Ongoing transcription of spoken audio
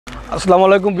আসসালামু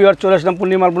আলাইকুম ভিউয়ার, চলে আসলাম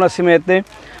পূর্ণিমা আলপনা সিমাইয়াতে।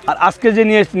 আর আজকে যে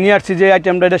নিয়ে আসছি যে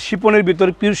আইটেমটা, এটা শিপনের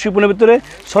ভিতরে, পিওর শিপনের ভিতরে,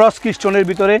 সরস্কি স্টোনের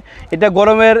ভিতরে। এটা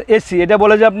গরমের এসি, এটা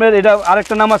বলে যে আপনার, এটা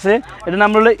আরেকটা নাম আছে, এটা নাম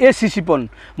হলো এসি শিপন।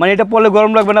 মানে এটা পরলে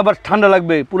গরম লাগবে না, বা ঠান্ডা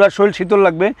লাগবে, পুরো শরীর শীতল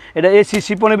লাগবে। এটা এসি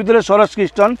শিপনের ভিতরে সরস্কি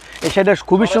স্টোন, সেটা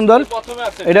খুবই সুন্দর।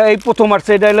 এটা এই প্রথম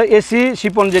আসছে, এটা হলো এসি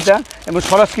শিপন যেটা, এবং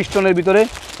সরস্কি স্টোনের ভিতরে।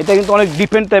 এটা কিন্তু অনেক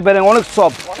ডিফারেন্ট টাইপের, অনেক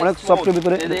সফট, অনেক সফটের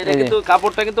ভিতরে। এটা কিন্তু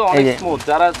কাপড়টা কিন্তু অনেক স্মুথ,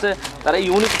 যারা আছে তারা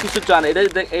ইউনিক কিছু চান।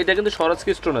 এটা কিন্তু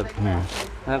সরস্কি স্টোনের।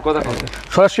 হ্যাঁ, কথা বলতে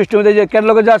সরস্কি স্টোনের যে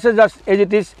ক্যাটালগে যা আছে, জাস্ট এই যে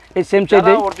এই সেম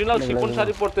সাইজে অরিজিনাল শিপন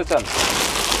শাড়ি পরতে চান।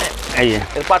 এই যে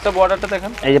এর পাটটা বর্ডারটা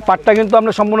দেখেন, এই যে পাটটা কিন্তু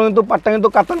আমরা সম্পূর্ণ কিন্তু পাটটা কিন্তু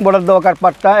কাতান বর্ডার দেওয়া,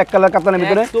 পাটটা এক কালার কাতানের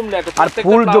ভিতরে। আর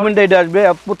ফুল জমিনটা এটা আসবে,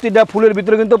 প্রতিটা ফুলের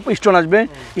ভিতরে কিন্তু স্টোন আসবে।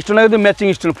 স্টোনটা কিন্তু ম্যাচিং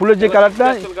স্টোন, ফুলের যে কালারটা,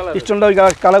 স্টোনটা ওই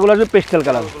কালারগুলো আসবে পেস্টেল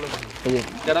কালার। এই যে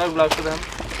ব্লাউজটা দেখেন,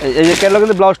 এই যে ক্যাটালগে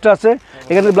কিন্তু ব্লাউজটা আছে।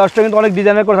 এখানে ব্লাউজটা কিন্তু অনেক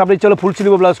ডিজাইনের করে, আপনি চলো ফুল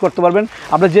স্লিভও ব্লাউজ করতে পারবেন।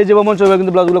 আপনার যে মন চাইবে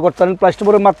কিন্তু ব্লাউজগুলো করতে পারেন। প্রাইসটা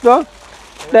পড়বে মাত্র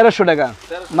 1300 টাকা,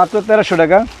 মাত্র 1300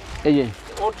 টাকা। এই যে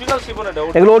অরিজিনাল শিপন,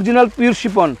 এগুলো অরিজিনাল পিওর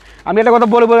শিপন। আমি একটা কথা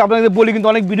আপনাদের বলি, কিন্তু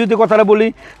অনেক ভিডিওতে কথাটা বলি,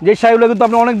 যে শাড়িগুলো কিন্তু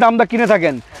আপনি অনেক দাম কিনে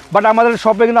থাকেন, বাট আমাদের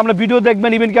শপে কিন্তু আপনার ভিডিও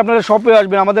দেখবেন, ইভেন কি আপনারা শপে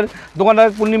আসবেন, আমাদের দোকানটা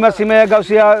পূর্ণিমা সিমাইয়া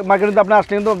গাউসিয়া মার্কেটে আপনি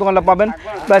আসলে কিন্তু দোকানটা পাবেন।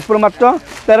 প্রাইস পড়বে মাত্র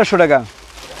 1300 টাকা।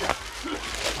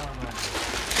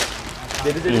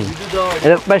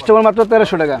 এটার প্রাইসটা পড়বে মাত্র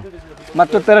 1300 টাকা,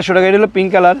 মাত্র 1300 টাকা। এটা হলো পিঙ্ক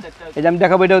কালার, এই যে আমি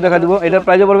দেখাবো, এটাও দেখা দেবো। এটার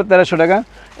প্রাইসও পড়বে 1300 টাকা।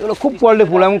 এগুলো খুব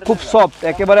কোয়ালিটিফুল এবং খুব সফট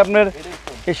একেবারে। আপনার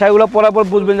এই শাড়িগুলো পরার পর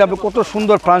বুঝবেন যে আপনি কত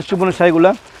সুন্দর ফ্রান্স শিপনের শাড়িগুলো।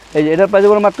 এই যে এটার প্রাইস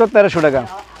পড়বে মাত্র 1300 টাকা।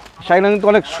 শাড়িগুলো কিন্তু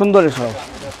অনেক সুন্দর। এসব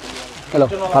হ্যালো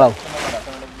ভালো,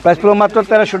 প্রাইস পড়বে মাত্র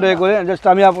 1300 টাকা করে। জাস্ট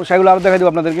আমি শাড়িগুলো আরও দেখা দেবো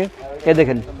আপনাদেরকে। এ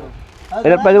দেখেন,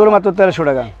 এটার প্রাইস পড়বে মাত্র 1300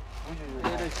 টাকা।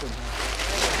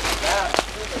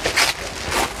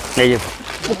 এই যে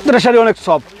প্রত্যেকটা শাড়ি অনেক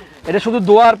সফট। এটা শুধু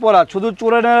দোয়ার পরা, শুধু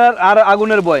চোরের আর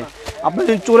আগুনের ভয়। আপনি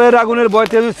যদি চোরের আগুনের ভয়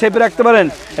থেকে যদি সেফে রাখতে পারেন,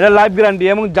 এটা লাইফ গ্যারান্টি।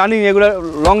 এবং জানি এগুলো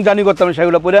লং জার্নি করতে হবে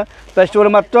সেগুলো পরে। প্রাইসটা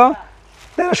পড়ে মাত্র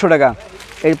 1300 টাকা।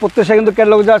 এই প্রত্যেক শাড়ি কিন্তু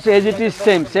ক্যাটালগ যা আছে, এই যে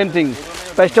সেম থিং।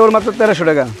 প্রাইসটা পড়ে মাত্র 1300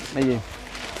 টাকা। এই যে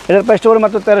এটার প্রাইসটা পড়ে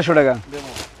মাত্র 1300 টাকা।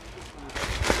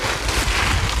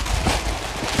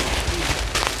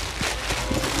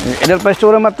 এটার প্রাইসটা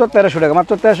পড়ে মাত্র 1300 টাকা,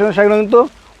 মাত্র 1300 টাকা। শাড়িগুলো কিন্তু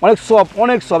অনেক সফট,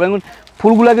 অনেক সফট। এবং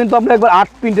ফুলগুলো কিন্তু আপনার একবার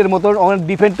আর্ট প্রিন্টের মতো, অনেক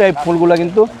ডিফারেন্ট টাইপ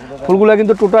ফুলগুলো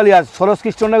কিন্তু টোটালি আজ সরস্কি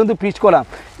স্টোনটা কিন্তু পিচ করা।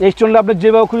 এই স্টোনটা আপনি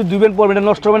যেভাবে খুঁজে দুবেন পড়বেন, এটা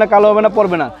নষ্ট হবে না, কালো হবে না,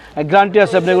 পড়বে না, গ্যারান্টি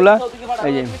আছে আপনি এগুলা।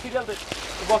 এই যে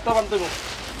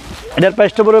এটার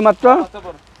প্রাইসটা পড়বে মাত্র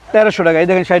 1300 টাকা। এই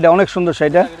দেখেন শাড়িটা অনেক সুন্দর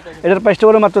শাড়িটা। এটার প্রাইসটা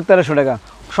পড়বে মাত্র 1300 টাকা।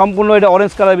 সম্পূর্ণ এটা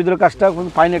অরেঞ্জ কালারের ভিতরে কাজটা, খুব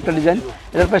ফাইন একটা ডিজাইন।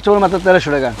 এটার প্রাইসটা পড়বে মাত্র 1300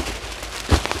 টাকা।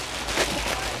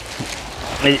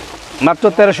 এই মাত্র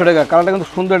 1300 টাকা। কালারটা কিন্তু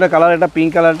সুন্দর একটা কালার, এটা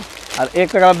পিঙ্ক কালার। আর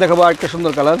একটা কালার দেখাবো, আরেকটা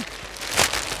সুন্দর কালার।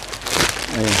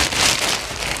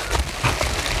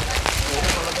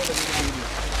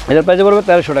 এটার প্রাইস পড়বে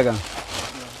 1300 টাকা।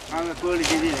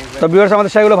 তো ভিউয়ার্স,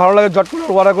 আমাদের শাড়িগুলো ভালো লাগে, ঝট করে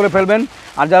অর্ডার করে ফেলবেন।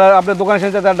 আর যারা আপনার দোকানে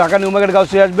এসেছে, তারা ঢাকা নিউ মার্কেট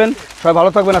গাউসিয়া আসবেন। সবাই ভালো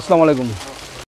থাকবেন। আসসালামু আলাইকুম।